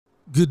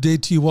Good day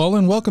to you all,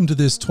 and welcome to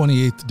this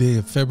 28th day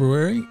of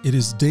February. It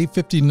is day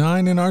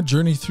 59 in our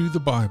journey through the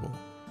Bible.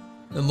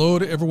 Hello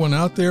to everyone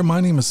out there.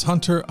 My name is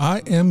Hunter. I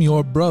am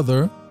your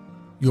brother,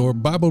 your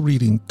Bible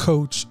reading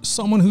coach,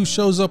 someone who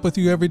shows up with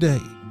you every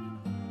day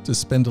to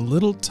spend a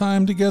little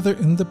time together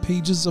in the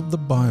pages of the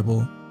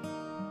Bible.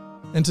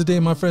 And today,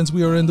 my friends,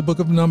 we are in the book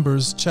of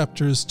Numbers,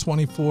 chapters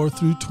 24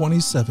 through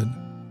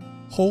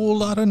 27. Whole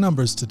lot of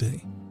numbers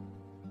today.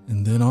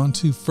 And then on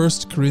to 1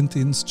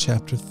 Corinthians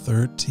chapter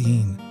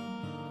 13.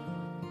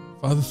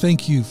 Father,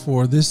 thank you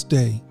for this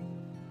day.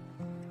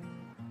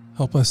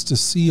 Help us to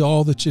see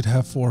all that you'd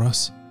have for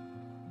us.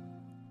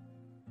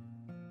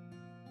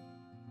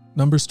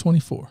 Numbers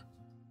 24.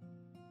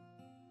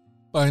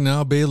 By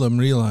now Balaam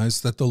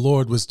realized that the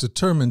Lord was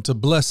determined to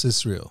bless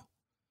Israel,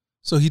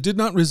 so he did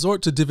not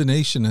resort to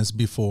divination as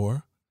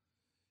before.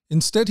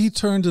 Instead, he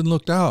turned and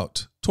looked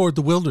out toward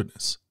the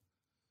wilderness,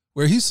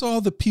 where he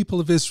saw the people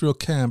of Israel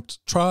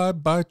camped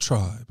tribe by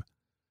tribe.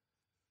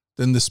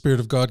 Then the Spirit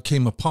of God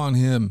came upon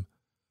him,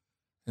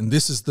 and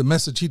this is the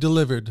message he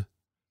delivered.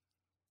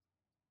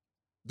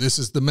 This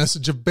is the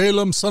message of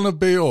Balaam, son of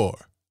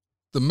Beor,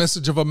 the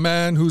message of a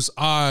man whose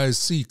eyes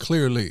see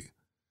clearly,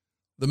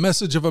 the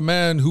message of a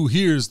man who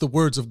hears the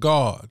words of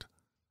God,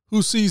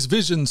 who sees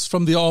visions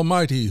from the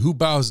Almighty, who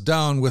bows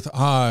down with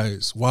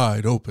eyes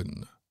wide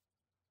open.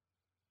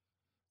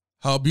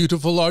 How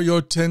beautiful are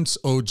your tents,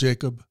 O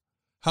Jacob!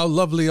 How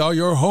lovely are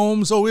your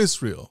homes, O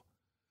Israel!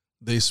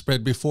 They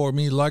spread before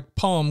me like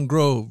palm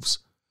groves,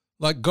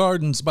 like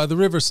gardens by the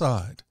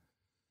riverside.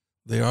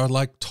 They are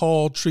like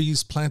tall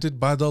trees planted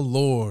by the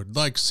Lord,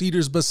 like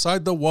cedars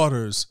beside the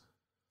waters.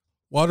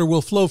 Water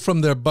will flow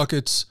from their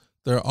buckets.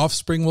 Their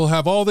offspring will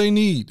have all they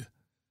need.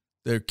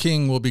 Their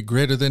king will be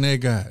greater than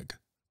Agag.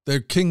 Their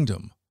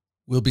kingdom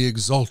will be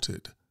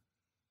exalted.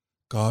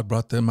 God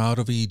brought them out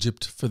of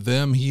Egypt. For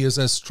them he is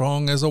as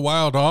strong as a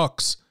wild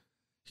ox.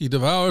 He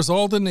devours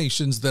all the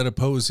nations that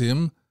oppose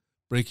him,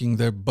 breaking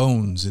their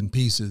bones in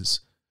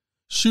pieces,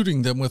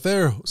 shooting them with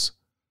arrows.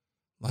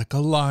 Like a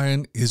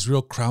lion,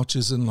 Israel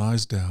crouches and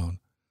lies down,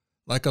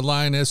 like a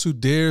lioness who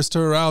dares to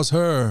arouse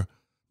her.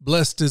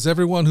 Blessed is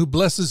everyone who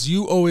blesses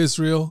you, O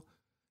Israel,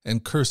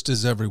 and cursed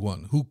is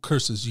everyone who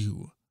curses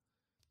you.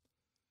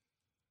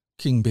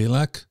 King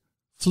Balak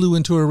flew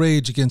into a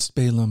rage against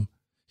Balaam.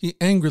 He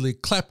angrily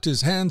clapped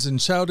his hands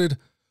and shouted,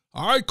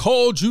 I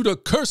called you to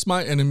curse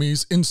my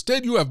enemies.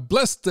 Instead, you have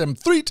blessed them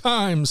 3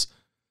 times.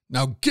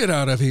 Now get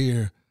out of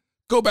here.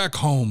 Go back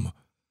home.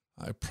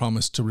 I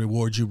promised to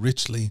reward you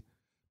richly,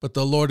 but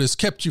the Lord has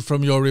kept you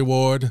from your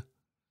reward.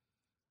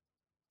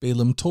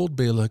 Balaam told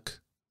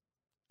Balak,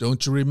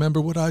 Don't you remember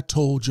what I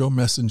told your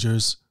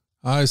messengers?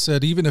 I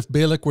said even if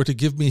Balak were to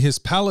give me his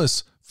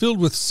palace filled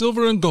with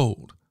silver and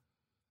gold,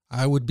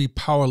 I would be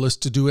powerless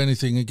to do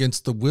anything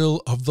against the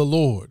will of the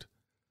Lord.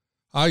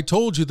 I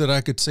told you that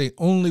I could say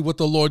only what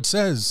the Lord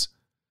says.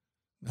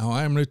 Now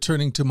I am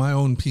returning to my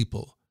own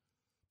people.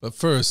 But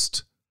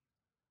first,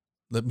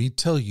 let me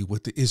tell you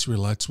what the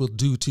Israelites will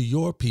do to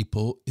your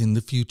people in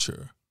the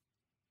future.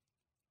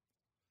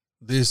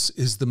 This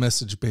is the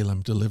message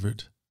Balaam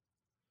delivered.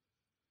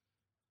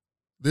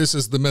 This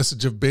is the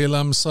message of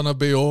Balaam, son of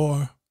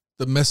Beor,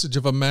 the message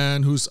of a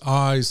man whose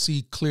eyes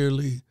see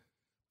clearly,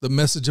 the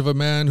message of a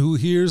man who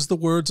hears the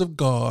words of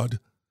God,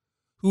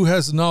 who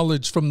has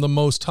knowledge from the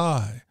Most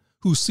High,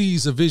 who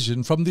sees a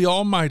vision from the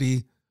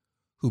Almighty,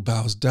 who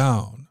bows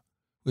down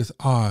with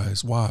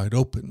eyes wide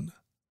open.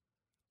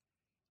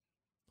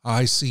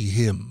 I see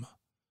him,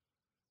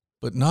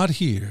 but not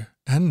here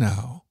and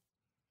now.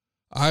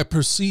 I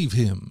perceive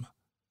him,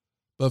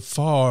 but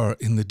far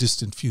in the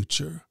distant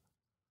future.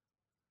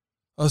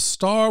 A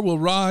star will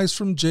rise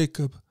from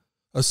Jacob,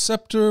 a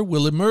scepter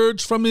will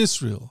emerge from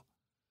Israel.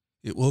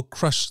 It will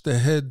crush the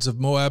heads of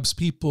Moab's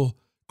people,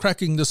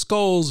 cracking the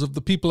skulls of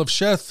the people of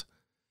Sheth.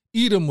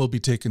 Edom will be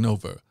taken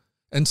over,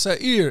 and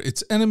Seir,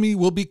 its enemy,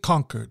 will be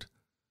conquered,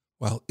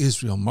 while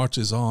Israel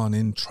marches on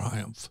in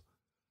triumph.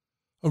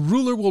 A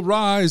ruler will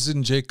rise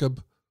in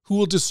Jacob, who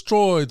will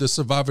destroy the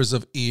survivors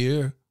of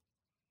Ir.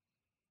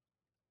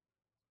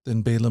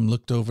 Then Balaam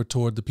looked over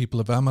toward the people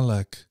of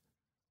Amalek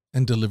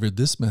and delivered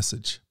this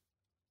message.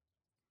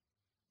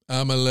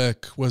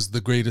 Amalek was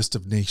the greatest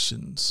of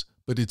nations,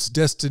 but its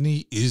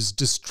destiny is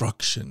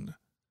destruction.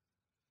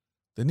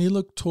 Then he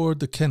looked toward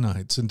the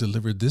Kenites and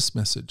delivered this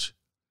message.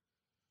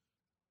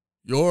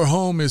 Your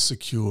home is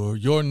secure,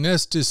 your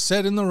nest is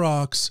set in the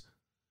rocks,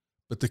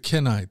 but the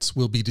Kenites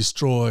will be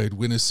destroyed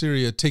when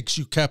Assyria takes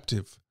you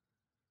captive.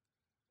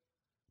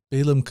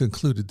 Balaam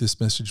concluded this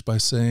message by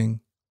saying,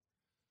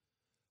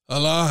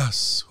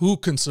 Alas, who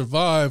can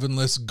survive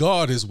unless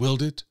God has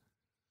willed it?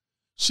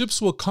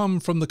 Ships will come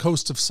from the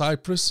coast of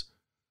Cyprus.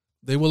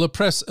 They will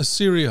oppress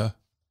Assyria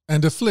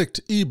and afflict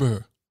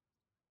Eber,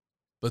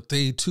 but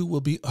they too will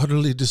be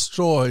utterly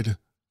destroyed.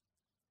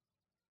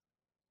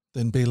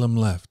 Then Balaam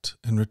left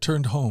and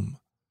returned home,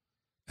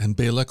 and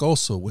Balak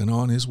also went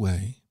on his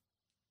way.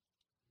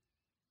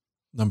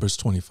 Numbers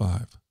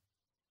 25.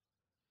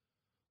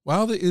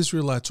 While the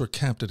Israelites were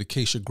camped at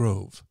Acacia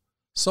Grove,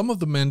 Some of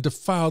the men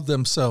defiled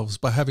themselves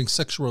by having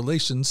sexual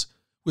relations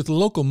with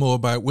local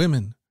Moabite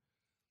women.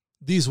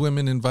 These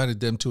women invited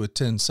them to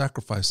attend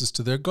sacrifices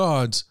to their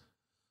gods,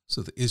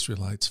 so the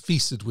Israelites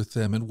feasted with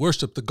them and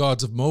worshipped the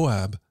gods of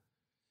Moab.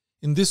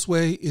 In this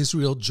way,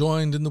 Israel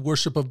joined in the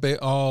worship of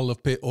Baal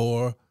of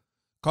Peor,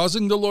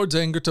 causing the Lord's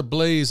anger to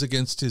blaze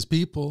against his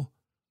people.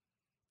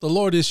 The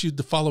Lord issued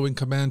the following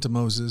command to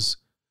Moses: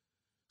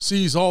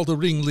 "Seize all the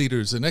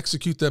ringleaders and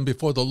execute them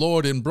before the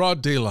Lord in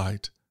broad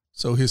daylight,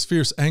 so his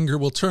fierce anger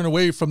will turn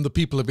away from the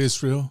people of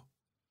Israel."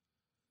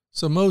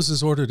 So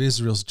Moses ordered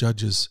Israel's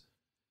judges,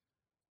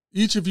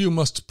 "Each of you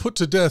must put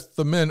to death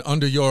the men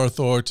under your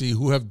authority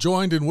who have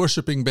joined in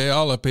worshiping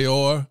Baal of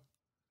Peor."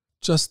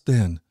 Just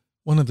then,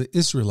 one of the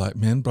Israelite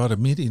men brought a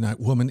Midianite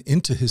woman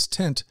into his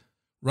tent,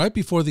 right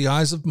before the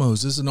eyes of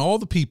Moses and all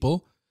the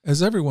people,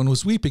 as everyone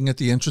was weeping at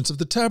the entrance of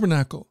the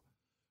tabernacle.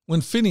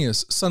 When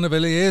Phinehas, son of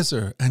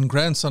Eleazar and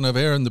grandson of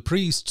Aaron the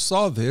priest,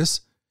 saw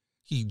this,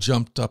 he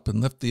jumped up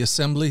and left the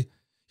assembly.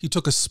 He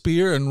took a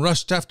spear and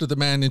rushed after the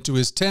man into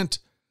his tent.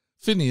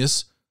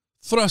 Phinehas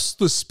thrust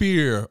the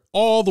spear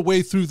all the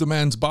way through the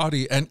man's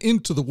body and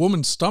into the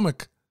woman's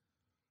stomach.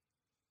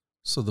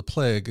 So the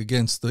plague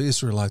against the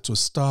Israelites was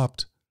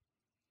stopped,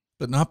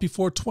 but not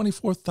before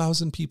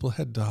 24,000 people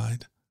had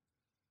died.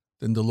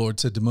 Then the Lord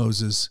said to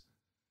Moses,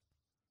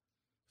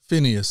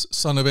 "Phinehas,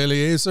 son of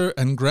Eleazar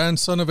and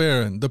grandson of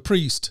Aaron, the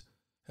priest,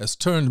 has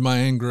turned my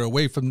anger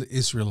away from the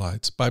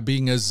Israelites by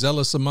being as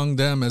zealous among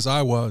them as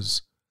I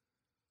was.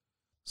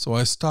 So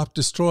I stopped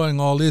destroying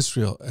all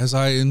Israel, as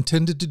I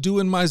intended to do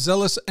in my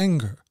zealous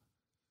anger.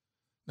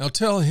 Now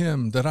tell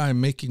him that I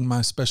am making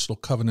my special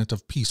covenant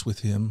of peace with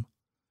him.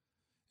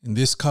 In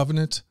this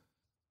covenant,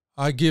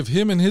 I give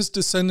him and his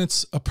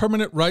descendants a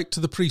permanent right to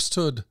the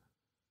priesthood.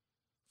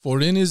 For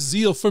in his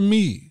zeal for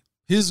me,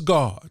 his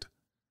God,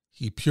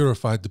 he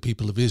purified the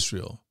people of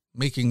Israel,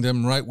 making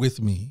them right with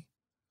me."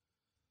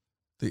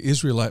 The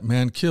Israelite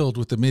man killed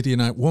with the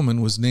Midianite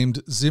woman was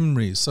named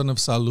Zimri, son of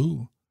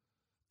Salu,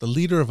 the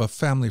leader of a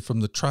family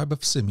from the tribe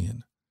of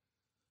Simeon.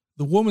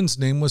 The woman's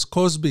name was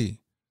Cosbi.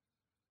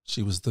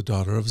 She was the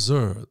daughter of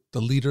Zur,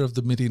 the leader of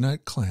the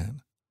Midianite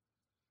clan.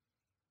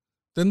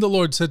 Then the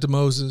Lord said to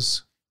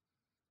Moses,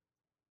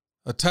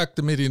 "Attack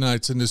the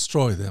Midianites and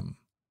destroy them,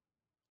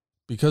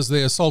 because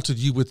they assaulted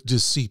you with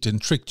deceit and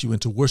tricked you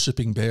into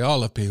worshipping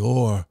Baal of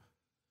Peor,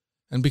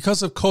 and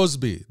because of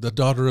Cosbi, the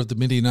daughter of the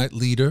Midianite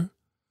leader,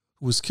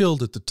 who was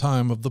killed at the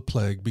time of the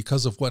plague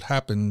because of what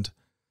happened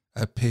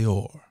at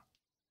Peor."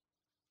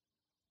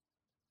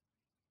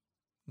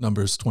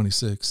 Numbers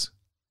 26.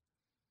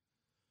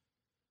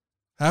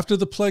 After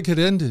the plague had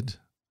ended,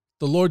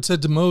 the Lord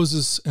said to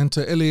Moses and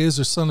to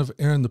Eleazar son of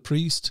Aaron the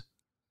priest,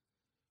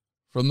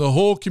 "From the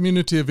whole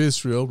community of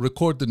Israel,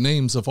 record the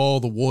names of all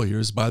the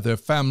warriors by their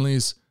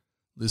families.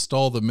 List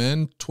all the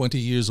men 20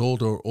 years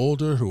old or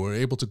older who are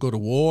able to go to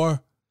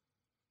war."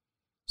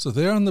 So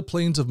there on the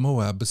plains of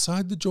Moab,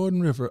 beside the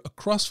Jordan River,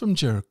 across from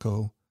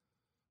Jericho,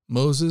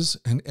 Moses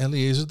and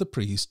Eleazar the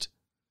priest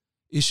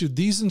issued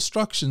these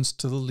instructions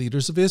to the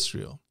leaders of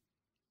Israel.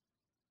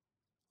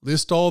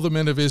 "List all the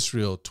men of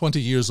Israel,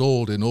 20 years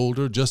old and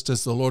older, just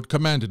as the Lord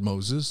commanded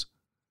Moses."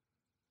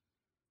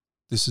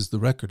 This is the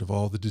record of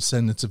all the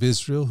descendants of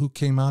Israel who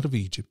came out of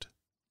Egypt.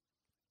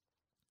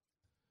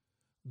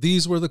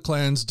 These were the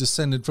clans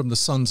descended from the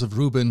sons of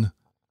Reuben,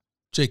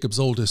 Jacob's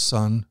oldest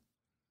son: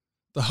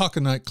 the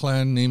Hakanite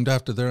clan, named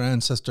after their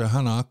ancestor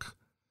Hanak;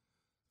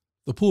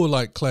 the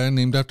Puelite clan,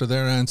 named after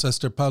their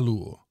ancestor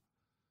Palu;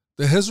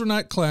 the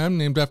Hezronite clan,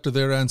 named after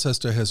their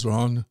ancestor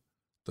Hezron;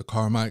 the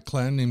Carmite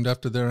clan, named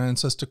after their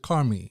ancestor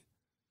Carmi.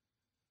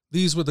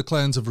 These were the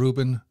clans of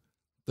Reuben.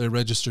 Their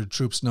registered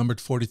troops numbered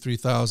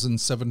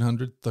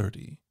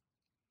 43,730.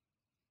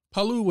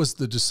 Palu was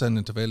the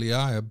descendant of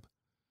Eliab,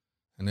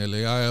 and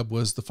Eliab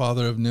was the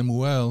father of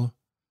Nemuel,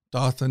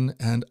 Dathan,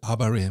 and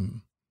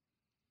Abiram.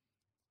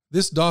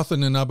 This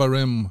Dathan and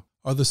Abiram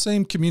are the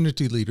same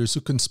community leaders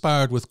who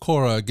conspired with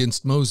Korah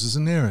against Moses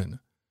and Aaron,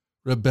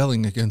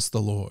 rebelling against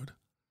the Lord.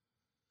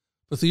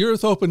 But the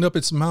earth opened up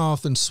its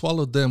mouth and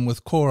swallowed them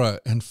with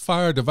Korah, and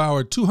fire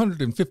devoured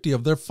 250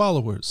 of their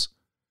followers.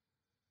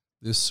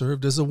 This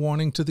served as a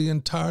warning to the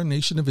entire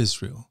nation of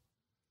Israel.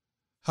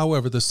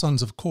 However, the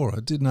sons of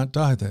Korah did not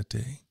die that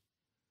day.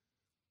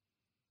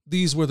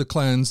 These were the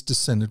clans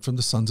descended from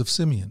the sons of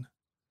Simeon: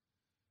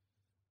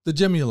 the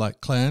Jemuelite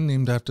clan,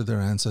 named after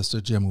their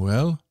ancestor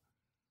Jemuel;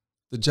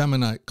 the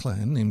Jaminite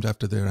clan, named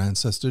after their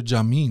ancestor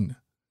Jamin;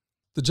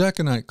 the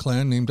Jachinite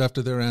clan, named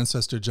after their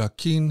ancestor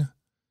Jachin;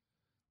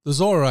 the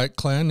Zorite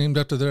clan, named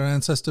after their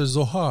ancestor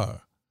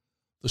Zohar;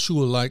 the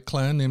Shualite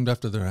clan, named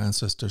after their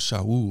ancestor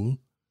Shaul.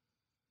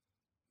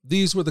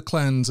 These were the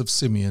clans of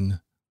Simeon.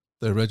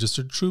 Their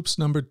registered troops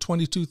numbered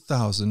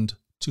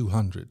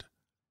 22,200.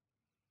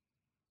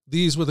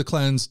 These were the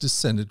clans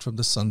descended from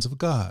the sons of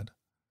Gad: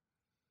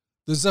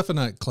 the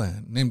Zephonite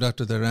clan, named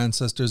after their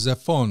ancestor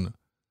Zephon;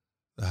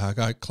 the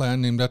Haggite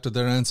clan, named after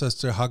their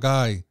ancestor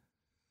Haggai;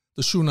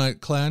 the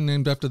Shunite clan,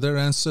 named after their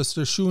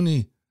ancestor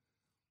Shuni;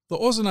 the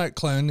Ozanite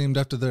clan, named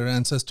after their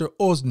ancestor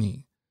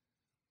Ozni;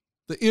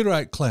 The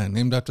Erite clan,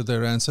 named after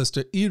their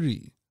ancestor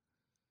Eri.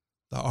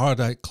 The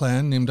Ardite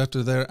clan, named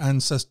after their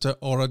ancestor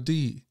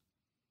Oradi.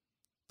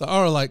 The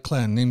Aralite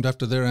clan, named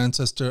after their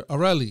ancestor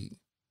Arali.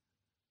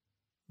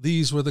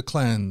 These were the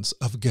clans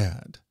of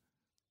Gad.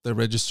 Their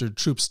registered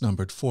troops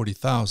numbered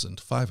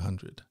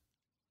 40,500.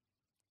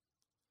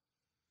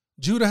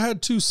 Judah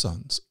had two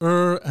sons,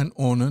 and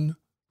Onan,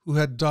 who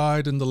had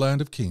died in the land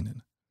of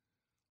Canaan.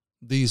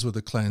 These were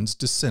the clans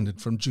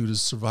descended from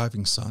Judah's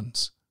surviving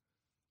sons.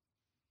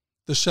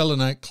 The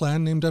Shelonite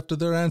clan, named after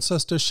their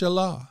ancestor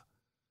Shelah.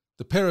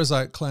 The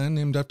Perizzite clan,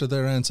 named after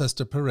their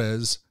ancestor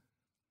Perez.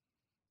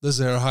 The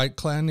Zerahite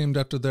clan, named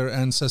after their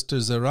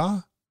ancestor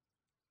Zerah.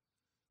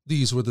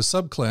 These were the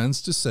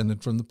subclans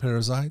descended from the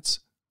Perizzites.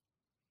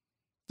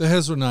 The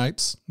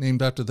Hezronites,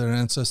 named after their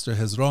ancestor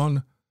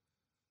Hezron.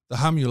 The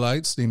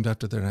Hamulites, named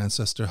after their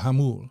ancestor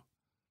Hamul.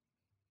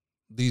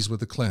 These were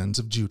the clans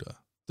of Judah.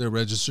 Their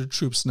registered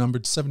troops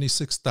numbered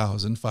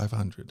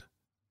 76,500.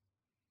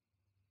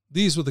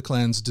 These were the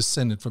clans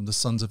descended from the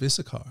sons of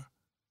Issachar.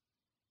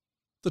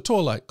 The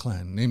Tolite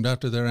clan, named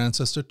after their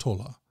ancestor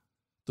Tola.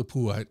 The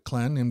Puite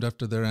clan, named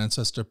after their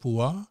ancestor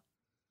Puah.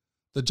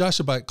 The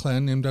Jashubite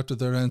clan, named after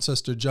their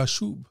ancestor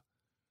Jashub.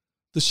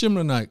 The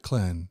Shimronite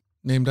clan,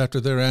 named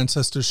after their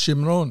ancestor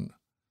Shimron.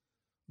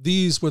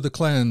 These were the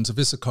clans of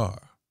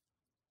Issachar.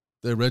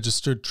 Their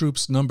registered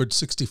troops numbered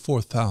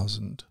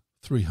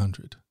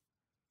 64,300.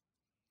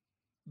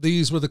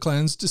 These were the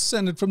clans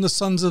descended from the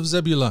sons of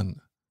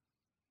Zebulun.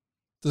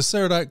 The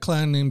Seredite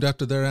clan, named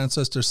after their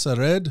ancestor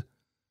Sered.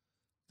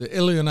 The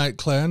Elionite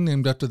clan,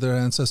 named after their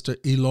ancestor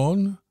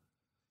Elon.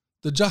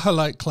 The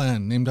Jahalite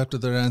clan, named after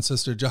their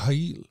ancestor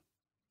Jahail.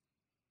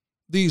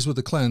 These were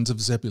the clans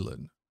of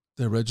Zebulun.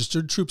 Their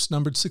registered troops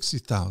numbered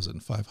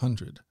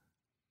 60,500.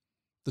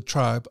 The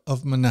tribe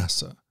of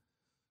Manasseh.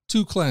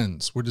 Two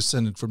clans were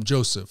descended from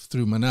Joseph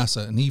through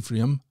Manasseh and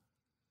Ephraim.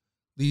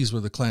 These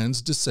were the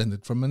clans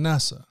descended from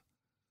Manasseh.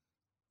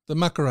 The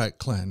Machirite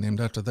clan, named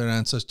after their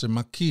ancestor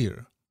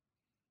Machir.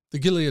 The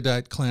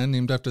Gileadite clan,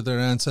 named after their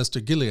ancestor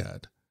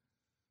Gilead,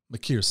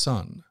 Machir's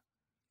son.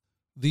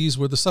 These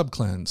were the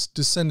subclans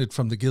descended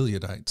from the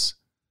Gileadites.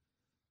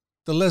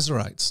 The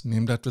Lezerites,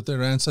 named after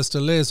their ancestor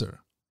Lezer.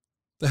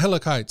 The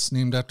Helekites,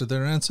 named after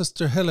their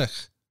ancestor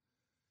Helech.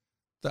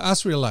 The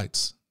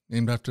Asrielites,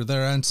 named after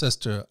their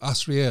ancestor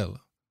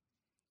Asriel.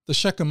 The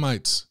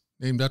Shechemites,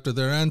 named after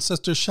their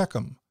ancestor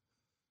Shechem.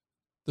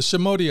 The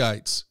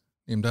Shemodiites,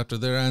 named after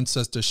their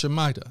ancestor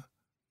Shemida.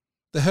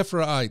 The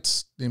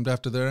Hephraites, named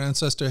after their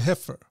ancestor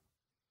Hepher.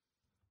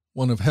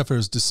 One of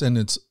Hepher's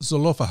descendants,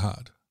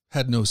 Zelophehad,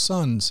 had no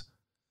sons,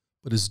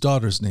 but his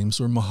daughters' names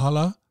were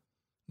Mahala,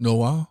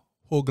 Noah,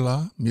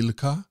 Hoglah,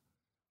 Milcah,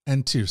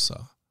 and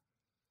Tirzah.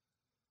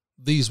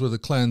 These were the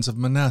clans of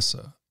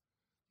Manasseh.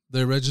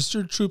 Their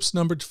registered troops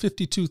numbered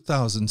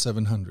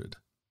 52,700.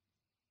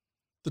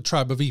 The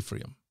tribe of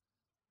Ephraim.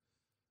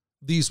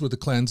 These were the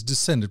clans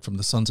descended from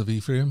the sons of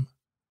Ephraim.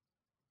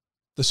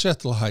 The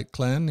Shethelahite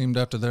clan, named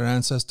after their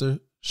ancestor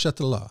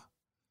Shetelah.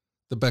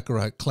 The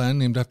Becherite clan,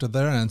 named after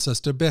their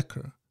ancestor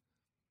Becher.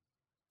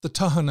 The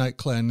Tahanite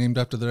clan, named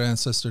after their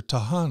ancestor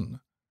Tahan.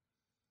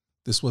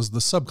 This was the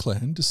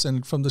subclan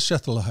descended from the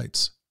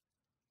Shethelahites.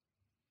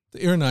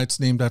 The Iranites,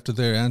 named after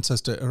their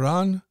ancestor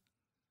Iran.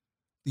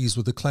 These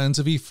were the clans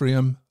of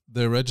Ephraim.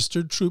 Their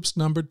registered troops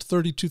numbered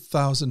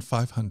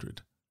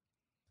 32,500.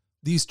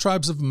 These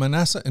tribes of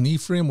Manasseh and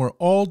Ephraim were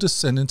all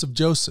descendants of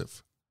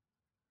Joseph.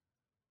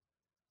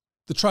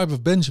 The tribe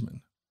of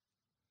Benjamin.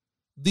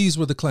 These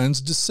were the clans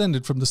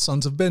descended from the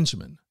sons of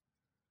Benjamin.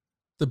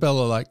 The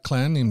Belalite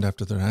clan, named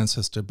after their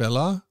ancestor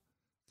Bela.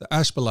 The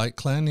Ashbelite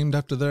clan, named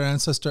after their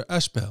ancestor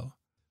Ashbel.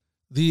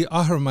 The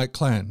Aharamite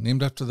clan,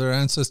 named after their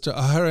ancestor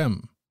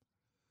Aharam.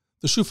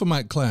 The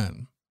Shuphamite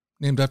clan,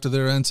 named after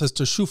their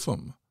ancestor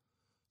Shupham.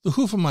 The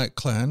Huphamite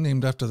clan,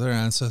 named after their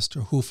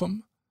ancestor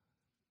Hupham.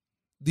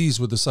 These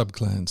were the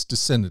subclans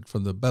descended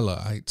from the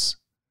Belaites.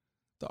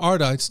 The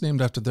Ardites,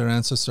 named after their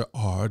ancestor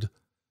Ard.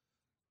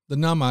 The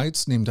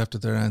Namites, named after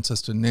their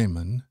ancestor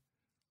Naaman.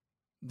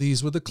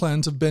 These were the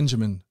clans of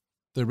Benjamin.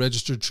 Their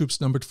registered troops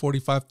numbered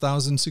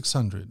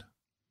 45,600.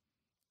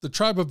 The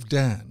tribe of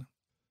Dan.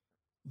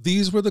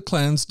 These were the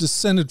clans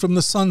descended from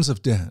the sons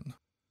of Dan.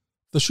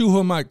 The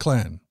Shuhamite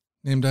clan,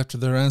 named after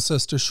their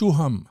ancestor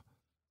Shuham.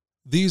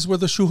 These were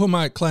the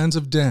Shuhamite clans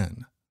of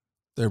Dan.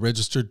 Their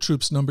registered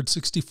troops numbered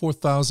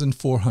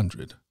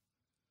 64,400.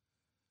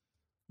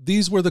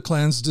 These were the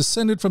clans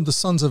descended from the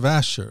sons of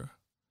Asher.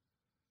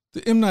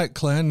 The Imnite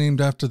clan,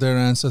 named after their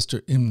ancestor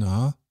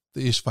Imnah.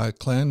 The Ishvite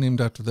clan, named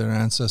after their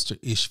ancestor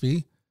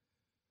Ishvi.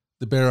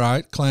 The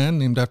Berite clan,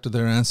 named after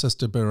their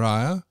ancestor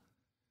Beriah.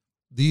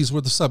 These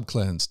were the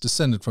subclans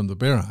descended from the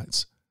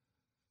Berites.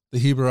 The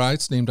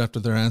Heberites, named after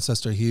their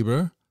ancestor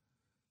Heber.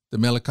 The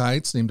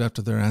Melekites, named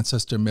after their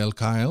ancestor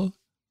Melchiel.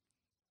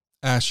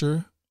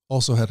 Asher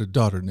also had a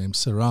daughter named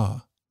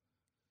Sarah.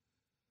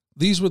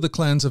 These were the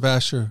clans of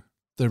Asher.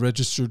 Their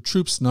registered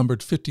troops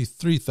numbered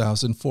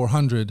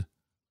 53,400.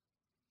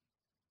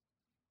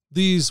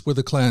 These were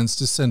the clans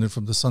descended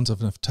from the sons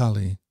of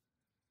Naphtali.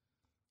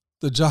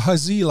 The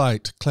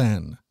Jahazielite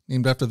clan,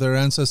 named after their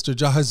ancestor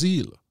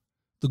Jahaziel.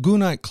 The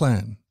Gunite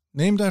clan,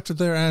 named after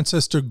their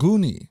ancestor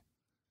Guni.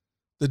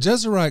 The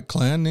Jezerite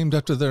clan, named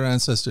after their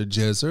ancestor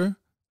Jezer.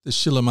 The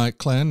Shilamite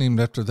clan, named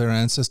after their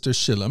ancestor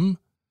Shillam.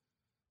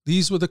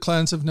 These were the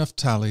clans of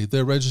Naphtali.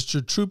 Their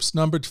registered troops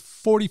numbered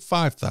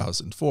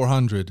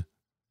 45,400.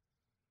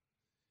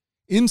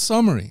 In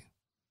summary,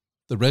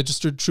 the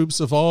registered troops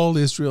of all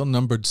Israel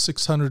numbered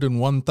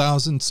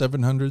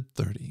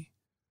 601,730.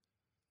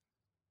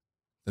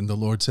 Then the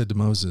Lord said to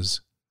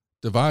Moses,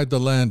 "Divide the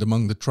land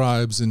among the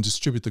tribes and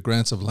distribute the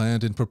grants of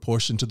land in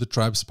proportion to the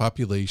tribes'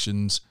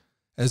 populations,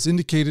 as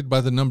indicated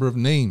by the number of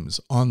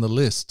names on the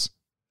lists.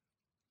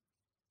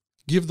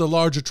 Give the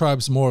larger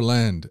tribes more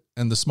land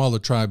and the smaller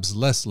tribes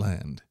less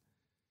land,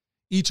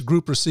 each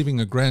group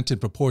receiving a grant in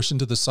proportion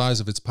to the size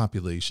of its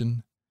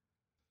population.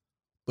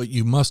 But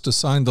you must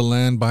assign the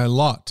land by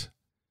lot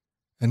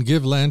and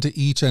give land to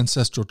each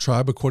ancestral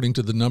tribe according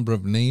to the number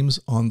of names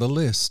on the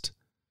list.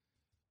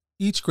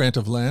 Each grant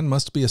of land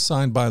must be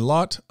assigned by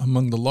lot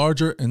among the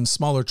larger and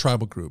smaller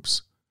tribal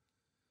groups.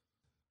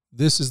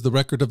 This is the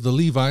record of the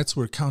Levites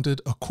who were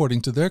counted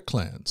according to their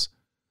clans.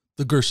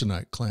 The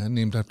Gershonite clan,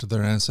 named after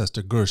their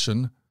ancestor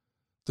Gershon.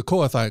 The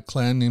Kohathite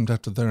clan, named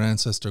after their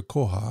ancestor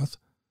Kohath.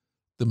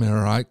 The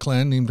Merarite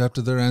clan, named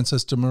after their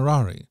ancestor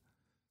Merari.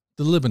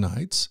 The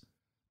Libanites,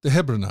 the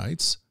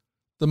Hebronites,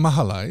 the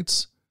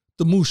Mahalites,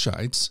 the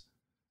Mushites,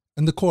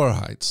 and the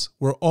Korahites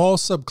were all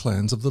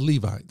subclans of the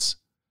Levites.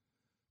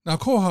 Now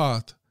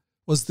Kohath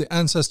was the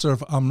ancestor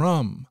of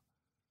Amram,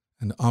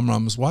 and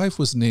Amram's wife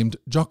was named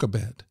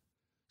Jochebed.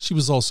 She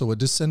was also a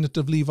descendant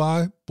of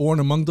Levi, born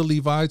among the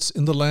Levites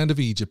in the land of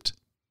Egypt.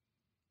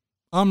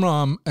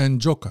 Amram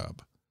and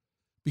Jocheb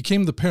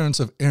became the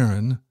parents of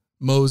Aaron,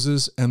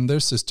 Moses, and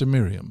their sister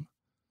Miriam.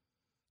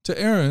 To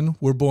Aaron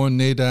were born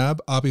Nadab,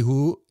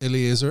 Abihu,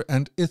 Eleazar,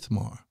 and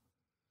Ithamar.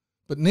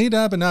 But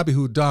Nadab and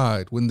Abihu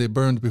died when they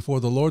burned before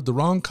the Lord the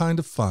wrong kind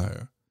of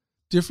fire,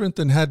 different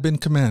than had been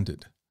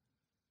commanded.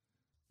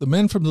 The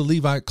men from the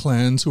Levite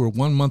clans who were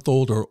 1 month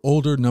old or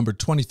older numbered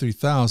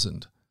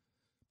 23,000.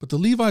 But the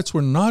Levites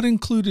were not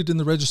included in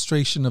the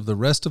registration of the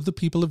rest of the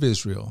people of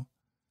Israel,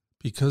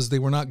 because they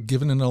were not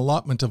given an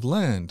allotment of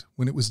land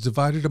when it was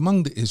divided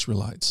among the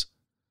Israelites.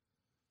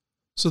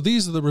 So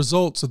these are the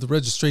results of the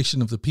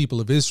registration of the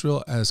people of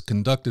Israel as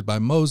conducted by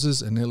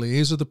Moses and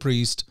Eleazar the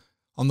priest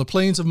on the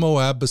plains of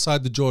Moab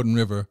beside the Jordan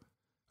River,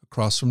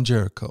 across from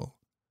Jericho.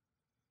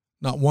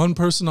 Not one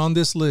person on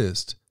this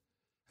list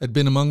had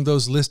been among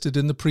those listed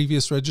in the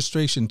previous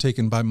registration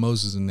taken by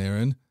Moses and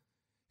Aaron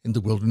in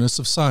the wilderness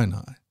of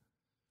Sinai.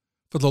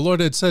 For the Lord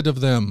had said of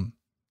them,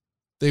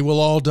 "They will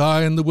all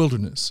die in the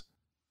wilderness."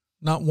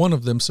 Not one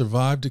of them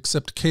survived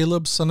except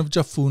Caleb, son of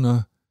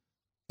Jephunneh,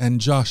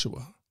 and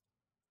Joshua,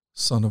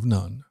 son of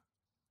Nun.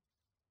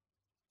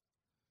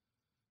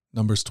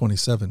 Numbers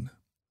 27.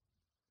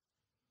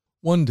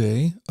 One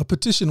day, a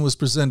petition was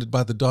presented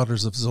by the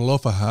daughters of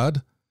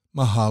Zelophehad,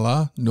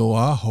 Mahalah,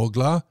 Noah,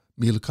 Hoglah,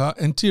 Milcah,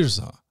 and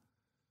Tirzah.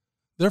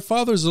 Their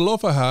father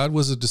Zelophehad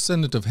was a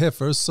descendant of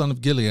Hepher, son of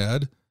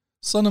Gilead,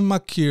 son of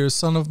Machir,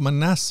 son of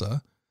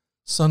Manasseh,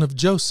 son of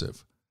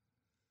Joseph.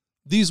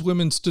 These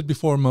women stood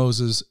before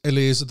Moses,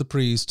 Eleazar the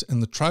priest,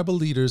 and the tribal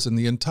leaders and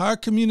the entire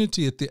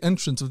community at the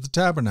entrance of the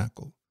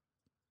tabernacle.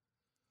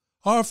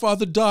 "Our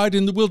father died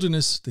in the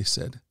wilderness," they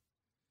said.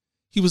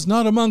 "He was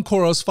not among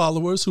Korah's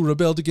followers who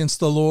rebelled against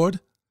the Lord.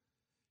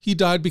 He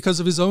died because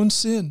of his own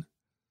sin.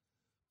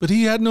 But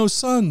he had no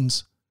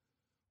sons.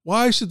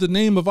 Why should the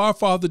name of our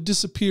father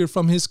disappear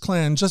from his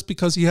clan just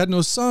because he had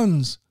no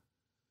sons?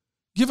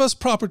 Give us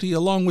property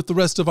along with the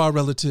rest of our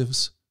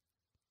relatives."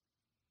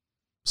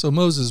 So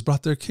Moses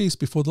brought their case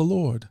before the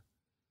Lord.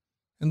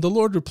 And the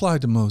Lord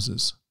replied to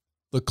Moses,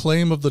 "The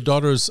claim of the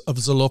daughters of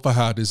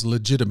Zelophehad is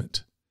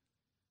legitimate.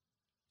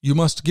 You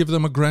must give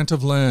them a grant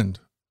of land,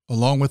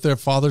 along with their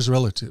father's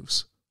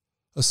relatives.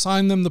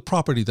 Assign them the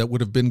property that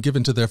would have been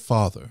given to their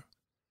father.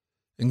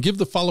 And give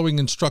the following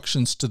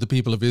instructions to the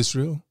people of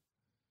Israel.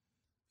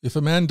 If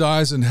a man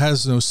dies and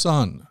has no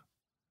son,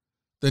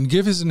 then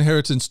give his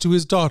inheritance to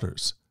his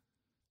daughters.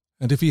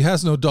 And if he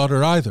has no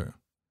daughter either,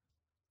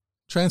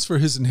 transfer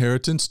his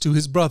inheritance to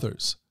his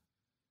brothers.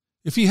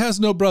 If he has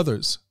no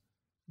brothers,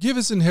 give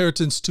his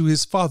inheritance to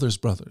his father's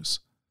brothers.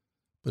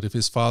 But if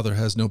his father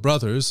has no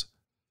brothers,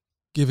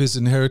 give his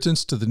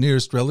inheritance to the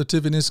nearest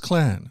relative in his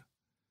clan.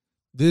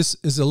 This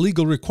is a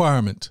legal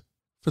requirement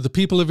for the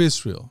people of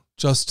Israel,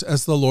 just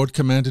as the Lord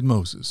commanded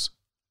Moses."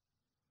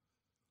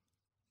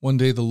 One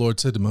day the Lord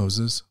said to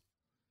Moses,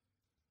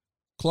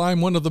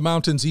 "Climb one of the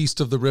mountains east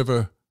of the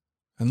river,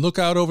 and look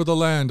out over the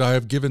land I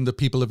have given the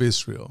people of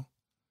Israel.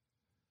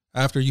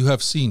 After you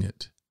have seen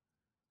it,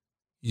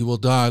 you will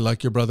die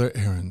like your brother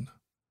Aaron.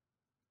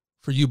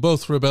 For you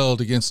both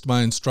rebelled against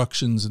my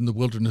instructions in the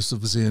wilderness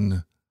of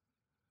Zin.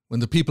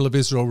 When the people of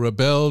Israel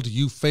rebelled,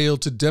 you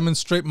failed to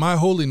demonstrate my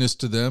holiness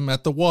to them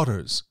at the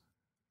waters.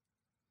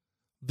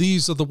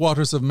 These are the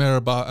waters of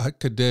Meribah at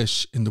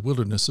Kadesh in the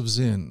wilderness of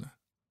Zin."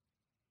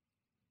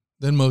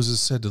 Then Moses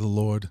said to the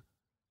Lord,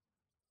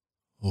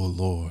 "O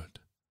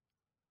Lord,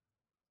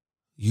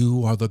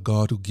 You are the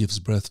God who gives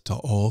breath to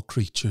all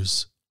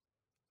creatures.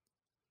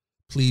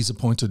 Please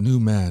appoint a new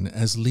man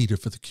as leader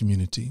for the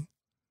community.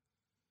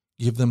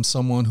 Give them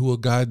someone who will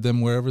guide them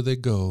wherever they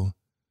go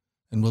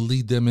and will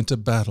lead them into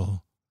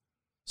battle,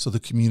 so the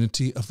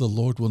community of the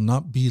Lord will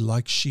not be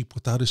like sheep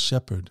without a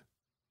shepherd.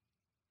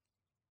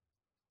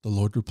 The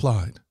Lord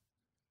replied,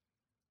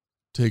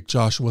 Take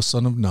Joshua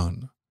son of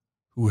Nun,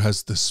 who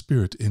has the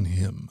Spirit in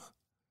him,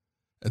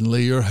 and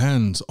lay your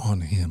hands on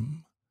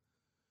him.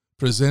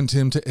 Present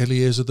him to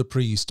Eleazar the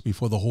priest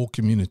before the whole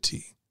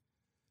community,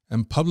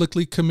 and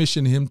publicly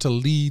commission him to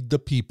lead the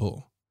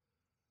people.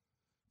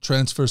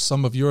 Transfer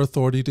some of your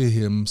authority to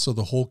him so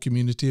the whole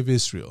community of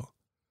Israel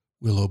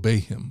will obey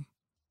him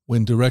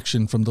when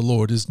direction from the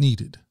Lord is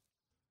needed.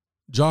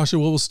 Joshua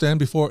will stand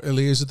before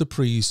Eleazar the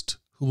priest,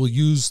 who will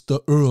use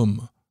the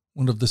Urim,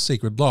 one of the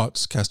sacred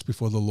lots cast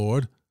before the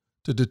Lord,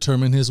 to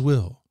determine his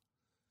will.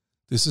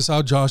 This is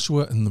how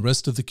Joshua and the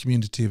rest of the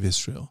community of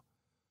Israel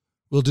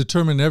will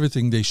determine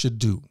everything they should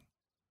do.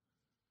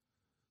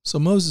 So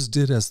Moses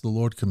did as the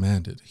Lord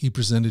commanded. He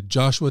presented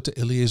Joshua to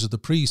Eleazar the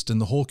priest and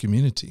the whole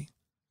community.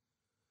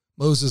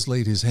 Moses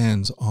laid his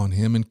hands on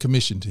him and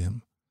commissioned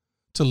him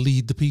to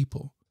lead the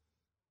people,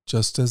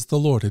 just as the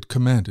Lord had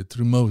commanded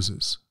through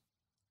Moses.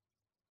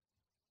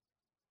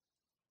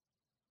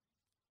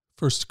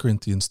 1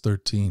 Corinthians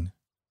 13.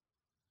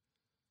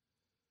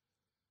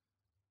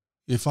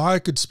 If I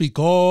could speak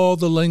all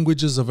the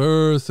languages of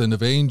earth and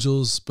of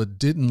angels, but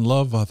didn't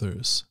love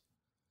others,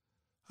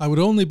 I would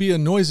only be a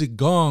noisy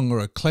gong or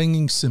a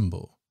clanging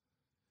cymbal.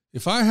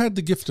 If I had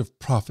the gift of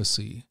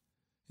prophecy,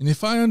 and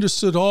if I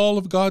understood all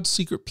of God's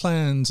secret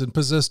plans and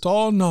possessed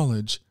all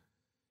knowledge,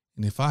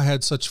 and if I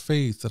had such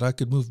faith that I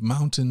could move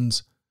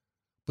mountains,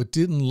 but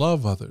didn't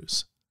love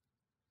others,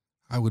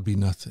 I would be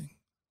nothing.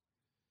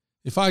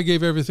 If I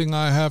gave everything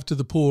I have to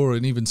the poor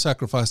and even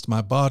sacrificed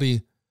my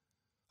body,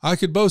 I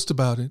could boast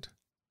about it.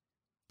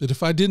 But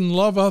if I didn't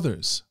love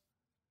others,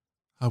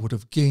 I would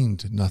have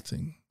gained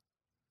nothing.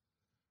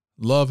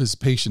 Love is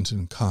patient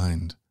and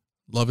kind.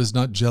 Love is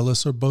not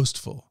jealous or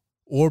boastful,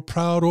 or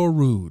proud or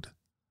rude.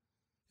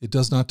 It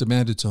does not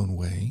demand its own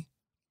way.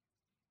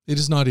 It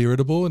is not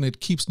irritable, and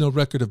it keeps no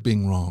record of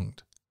being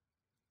wronged.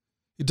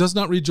 It does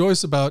not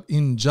rejoice about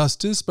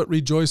injustice, but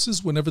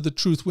rejoices whenever the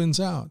truth wins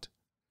out.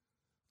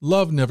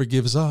 Love never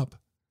gives up,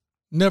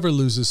 never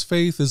loses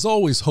faith, is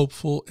always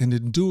hopeful, and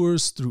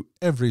endures through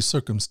every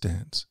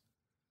circumstance.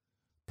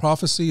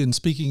 Prophecy and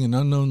speaking in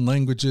unknown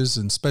languages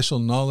and special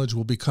knowledge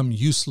will become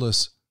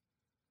useless,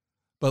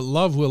 but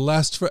love will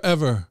last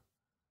forever.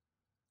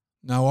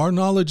 Now our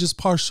knowledge is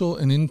partial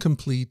and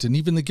incomplete, and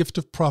even the gift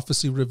of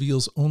prophecy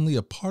reveals only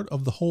a part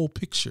of the whole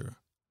picture.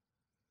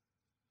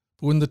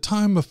 But when the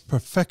time of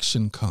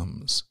perfection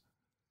comes,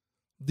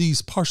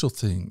 these partial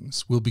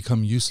things will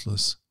become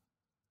useless.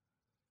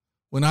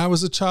 When I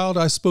was a child,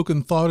 I spoke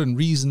and thought and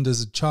reasoned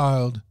as a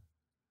child.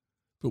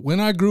 But when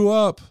I grew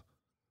up,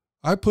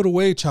 I put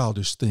away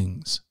childish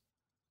things.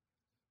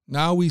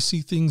 Now we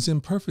see things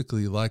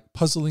imperfectly, like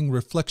puzzling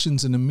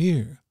reflections in a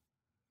mirror.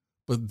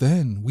 But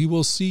then we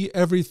will see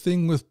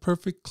everything with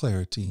perfect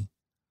clarity.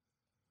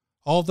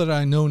 All that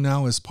I know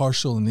now is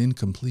partial and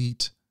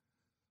incomplete.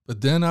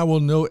 But then I will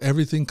know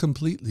everything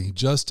completely,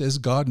 just as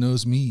God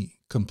knows me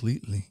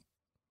completely.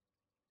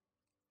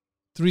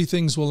 3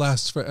 things will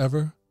last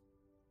forever: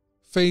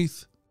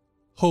 faith,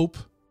 hope,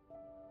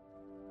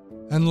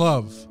 and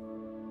love.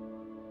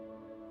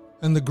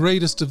 And the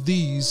greatest of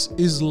these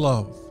is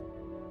love.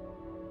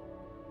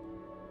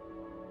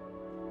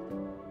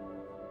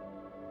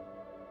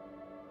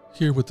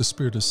 Hear what the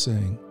Spirit is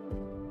saying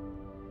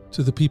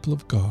to the people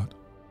of God.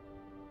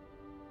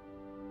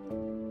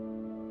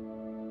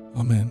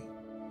 Amen.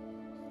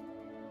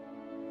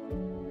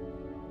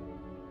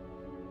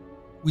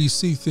 We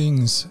see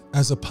things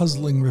as a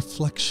puzzling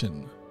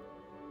reflection.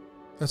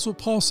 That's what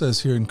Paul says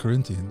here in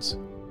Corinthians.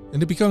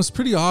 And it becomes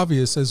pretty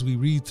obvious as we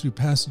read through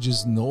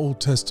passages in the Old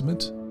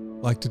Testament,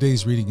 like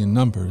today's reading in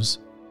Numbers.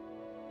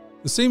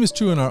 The same is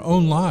true in our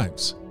own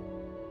lives.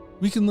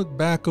 We can look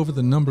back over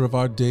the number of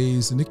our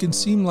days and it can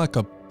seem like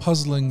a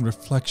puzzling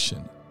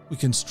reflection. We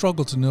can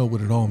struggle to know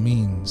what it all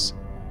means.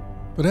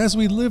 But as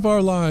we live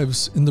our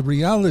lives in the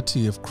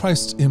reality of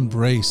Christ's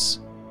embrace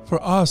for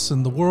us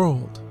and the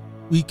world,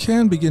 we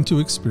can begin to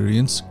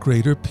experience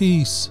greater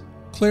peace.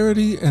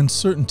 Clarity and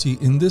certainty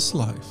in this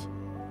life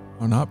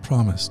are not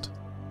promised,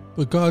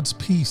 but God's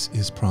peace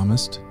is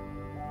promised,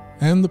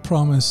 and the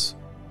promise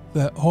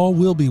that all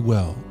will be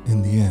well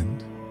in the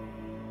end,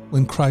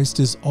 when Christ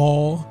is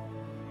all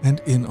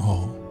and in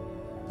all.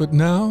 But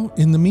now,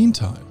 in the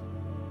meantime,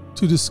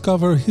 to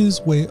discover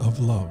His way of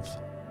love,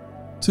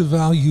 to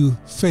value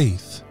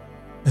faith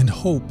and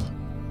hope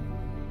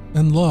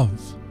and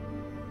love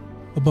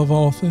above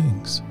all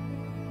things.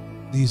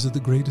 These are the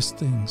greatest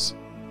things.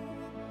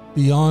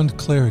 Beyond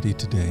clarity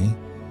today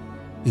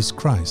is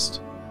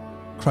Christ.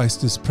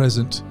 Christ is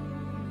present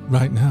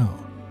right now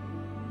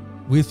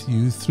with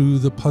you through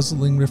the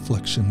puzzling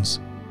reflections.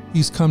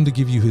 He's come to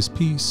give you His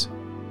peace.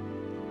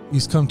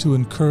 He's come to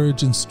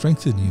encourage and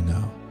strengthen you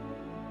now.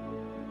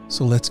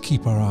 So let's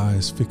keep our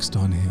eyes fixed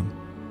on him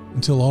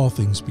until all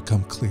things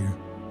become clear.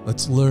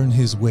 Let's learn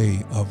his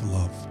way of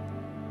love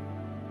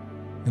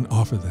and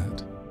offer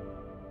that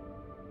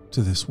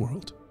to this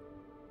world.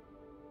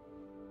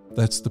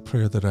 That's the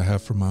prayer that I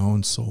have for my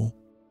own soul.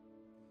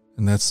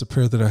 And that's the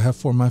prayer that I have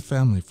for my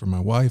family, for my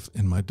wife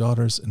and my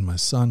daughters and my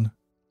son.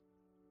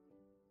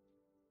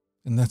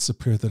 And that's the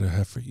prayer that I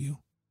have for you.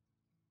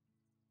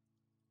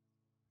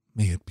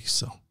 May it be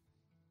so.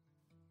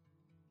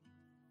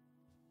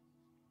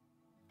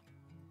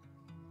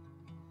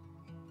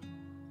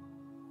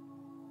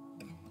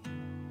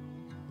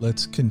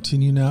 Let's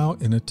continue now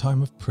in a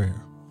time of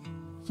prayer.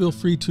 Feel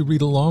free to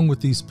read along with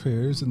these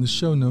prayers in the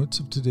show notes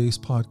of today's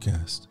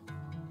podcast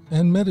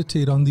and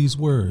meditate on these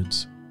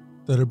words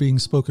that are being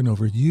spoken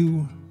over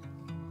you,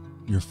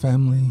 your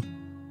family,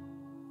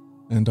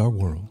 and our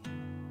world.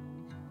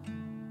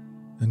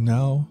 And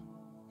now,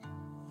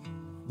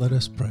 let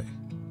us pray.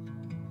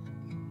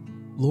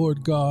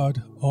 Lord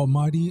God,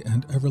 Almighty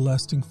and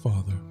everlasting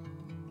Father,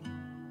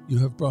 you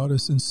have brought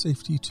us in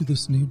safety to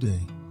this new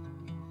day.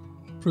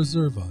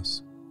 Preserve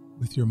us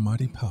with your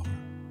mighty power,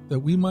 that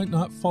we might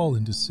not fall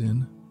into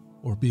sin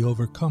or be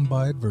overcome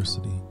by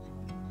adversity.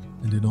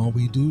 And in all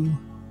we do,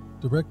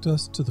 direct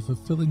us to the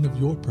fulfilling of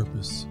your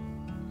purpose,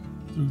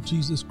 through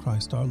Jesus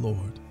Christ our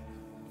Lord.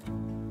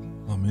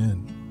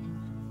 Amen.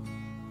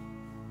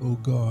 O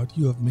God,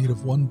 you have made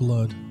of one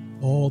blood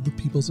all the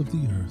peoples of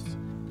the earth,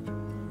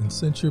 and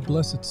sent your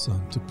blessed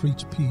Son to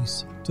preach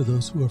peace to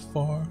those who are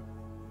far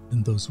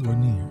and those who are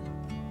near.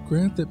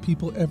 Grant that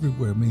people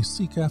everywhere may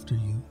seek after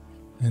you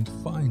and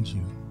find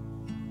you.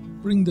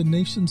 Bring the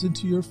nations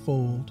into your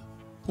fold,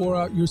 pour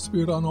out your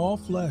Spirit on all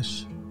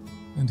flesh,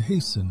 and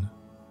hasten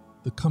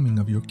the coming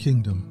of your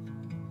kingdom.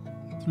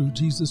 Through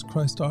Jesus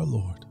Christ our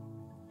Lord.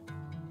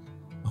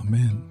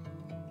 Amen.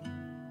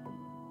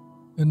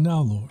 And now,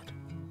 Lord,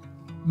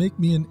 make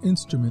me an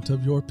instrument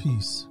of your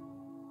peace.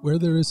 Where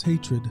there is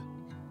hatred,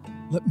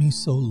 let me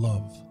sow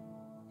love.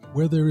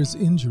 Where there is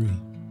injury,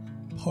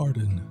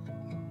 pardon.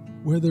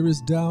 Where there is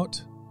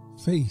doubt,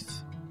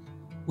 faith.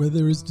 Where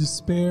there is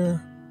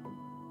despair,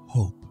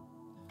 hope.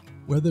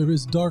 Where there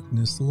is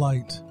darkness,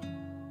 light.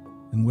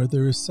 And where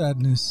there is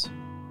sadness,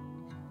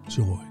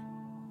 joy.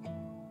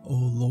 O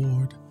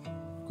Lord,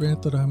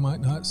 grant that I might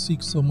not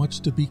seek so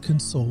much to be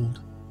consoled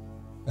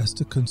as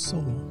to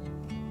console,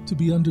 to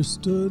be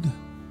understood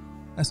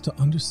as to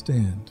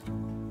understand,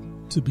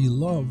 to be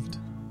loved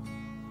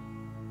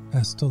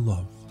as to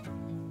love.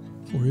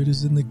 For it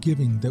is in the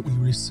giving that we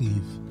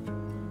receive,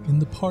 in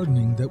the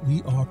pardoning that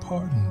we are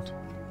pardoned.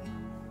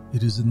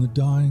 It is in the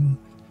dying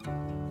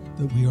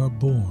that we are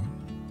born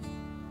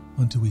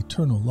unto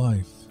eternal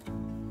life.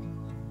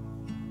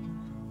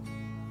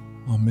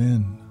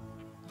 Amen.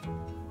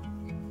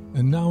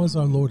 And now, as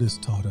our Lord has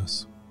taught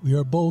us, we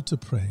are bold to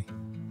pray.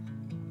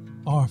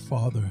 Our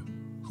Father,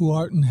 who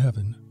art in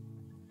heaven,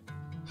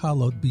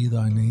 hallowed be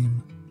thy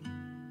name.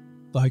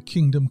 Thy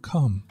kingdom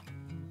come,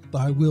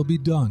 thy will be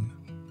done,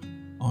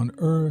 on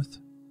earth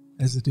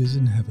as it is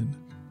in heaven.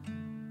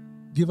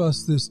 Give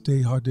us this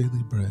day our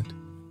daily bread,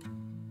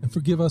 and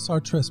forgive us our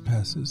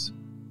trespasses,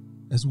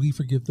 as we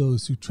forgive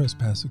those who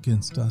trespass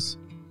against us.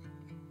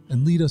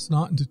 And lead us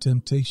not into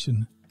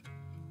temptation,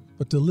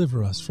 but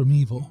deliver us from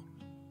evil.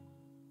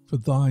 For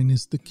thine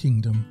is the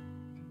kingdom,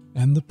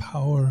 and the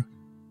power,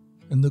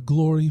 and the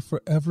glory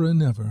forever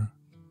and ever.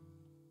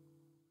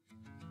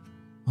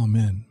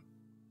 Amen.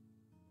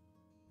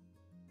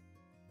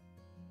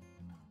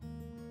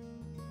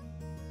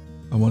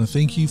 I want to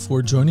thank you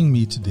for joining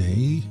me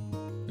today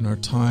in our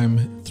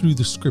time through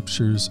the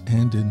scriptures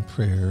and in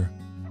prayer.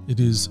 It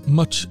is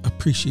much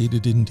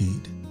appreciated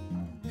indeed.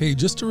 Hey,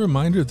 just a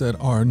reminder that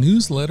our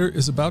newsletter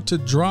is about to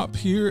drop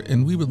here,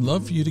 and we would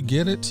love for you to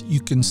get it. You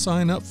can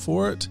sign up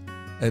for it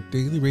at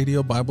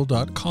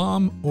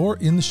dailyradiobible.com or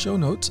in the show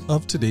notes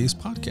of today's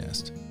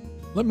podcast.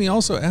 Let me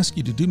also ask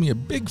you to do me a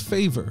big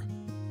favor.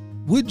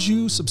 Would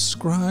you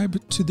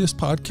subscribe to this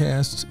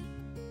podcast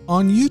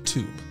on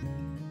YouTube?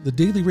 The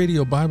Daily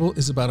Radio Bible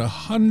is about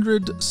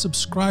 100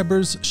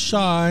 subscribers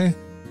shy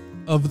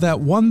of that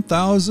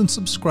 1,000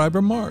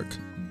 subscriber mark.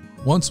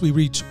 Once we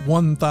reach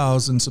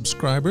 1,000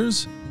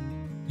 subscribers,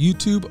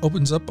 YouTube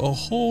opens up a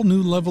whole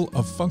new level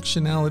of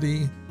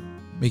functionality,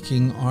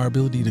 making our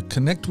ability to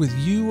connect with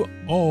you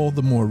all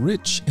the more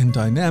rich and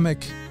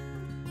dynamic,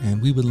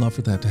 and we would love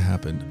for that to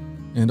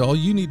happen. And all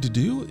you need to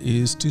do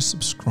is to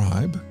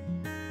subscribe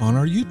on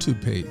our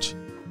YouTube page.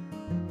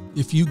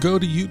 If you go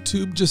to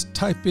YouTube, just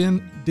type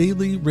in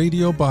Daily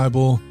Radio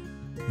Bible,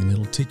 and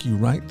it'll take you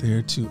right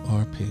there to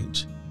our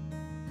page.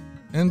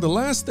 And the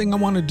last thing I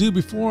want to do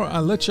before I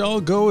let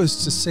y'all go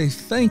is to say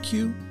thank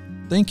you.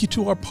 Thank you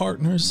to our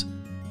partners.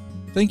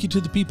 Thank you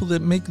to the people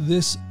that make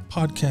this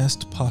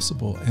podcast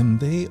possible, and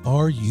they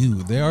are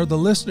you. They are the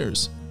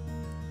listeners,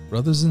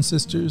 brothers and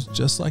sisters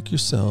just like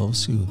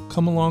yourselves, who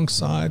come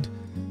alongside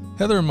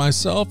Heather and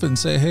myself and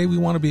say, hey, we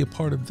want to be a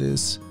part of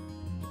this.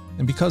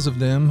 And because of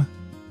them,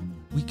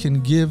 we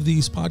can give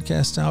these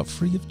podcasts out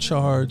free of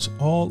charge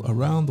all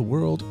around the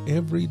world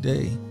every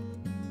day.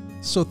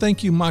 So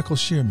thank you, Michael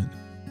Shearman.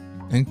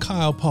 and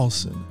Kyle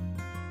Paulson,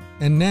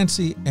 and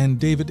Nancy and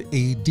David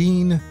A.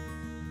 Dean,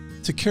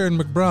 to Karen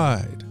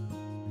McBride,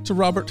 to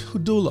Robert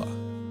Hudula,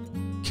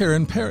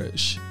 Karen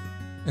Parrish,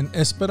 and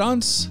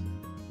Esperance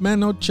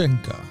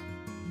Manochenka.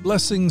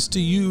 Blessings to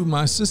you,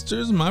 my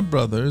sisters, my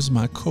brothers,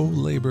 my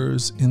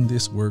co-laborers in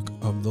this work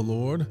of the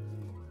Lord.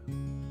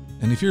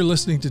 And if you're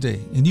listening today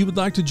and you would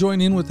like to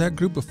join in with that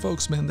group of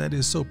folks, man, that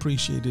is so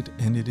appreciated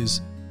and it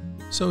is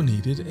so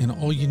needed. And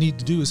all you need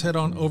to do is head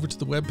on over to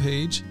the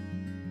webpage,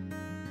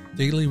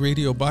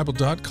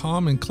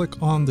 dailyradiobible.com, and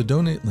click on the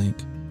donate link.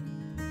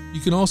 You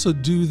can also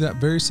do that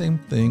very same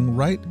thing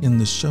right in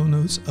the show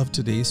notes of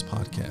today's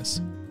podcast.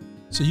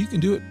 So you can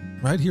do it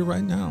right here,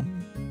 right now,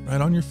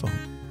 right on your phone.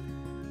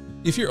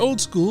 If you're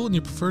old school and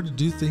you prefer to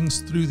do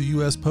things through the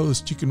U.S.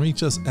 Post, you can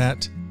reach us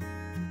at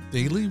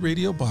Daily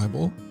Radio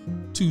Bible,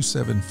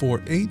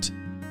 2748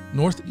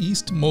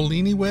 Northeast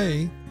Moline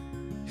Way,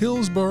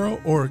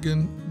 Hillsboro,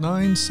 Oregon,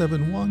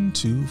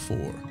 97124.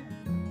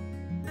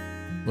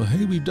 Well,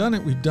 hey, we've done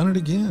it. We've done it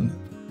again.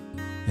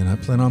 And I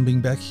plan on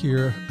being back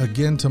here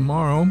again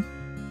tomorrow,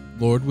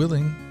 Lord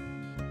willing.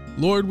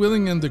 Lord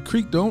willing, and the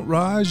creek don't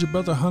rise. Your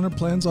brother Hunter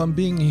plans on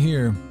being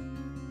here.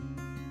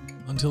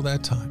 Until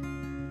that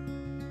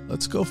time,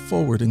 let's go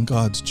forward in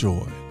God's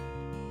joy.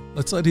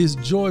 Let's let His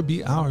joy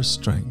be our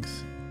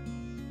strength.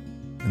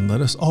 And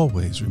let us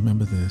always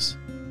remember this,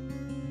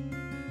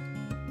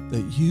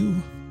 that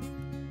you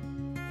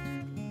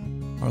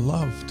are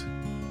loved.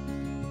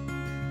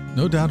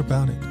 No doubt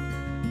about it.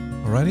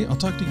 Alrighty, I'll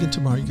talk to you again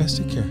tomorrow. You guys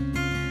take care.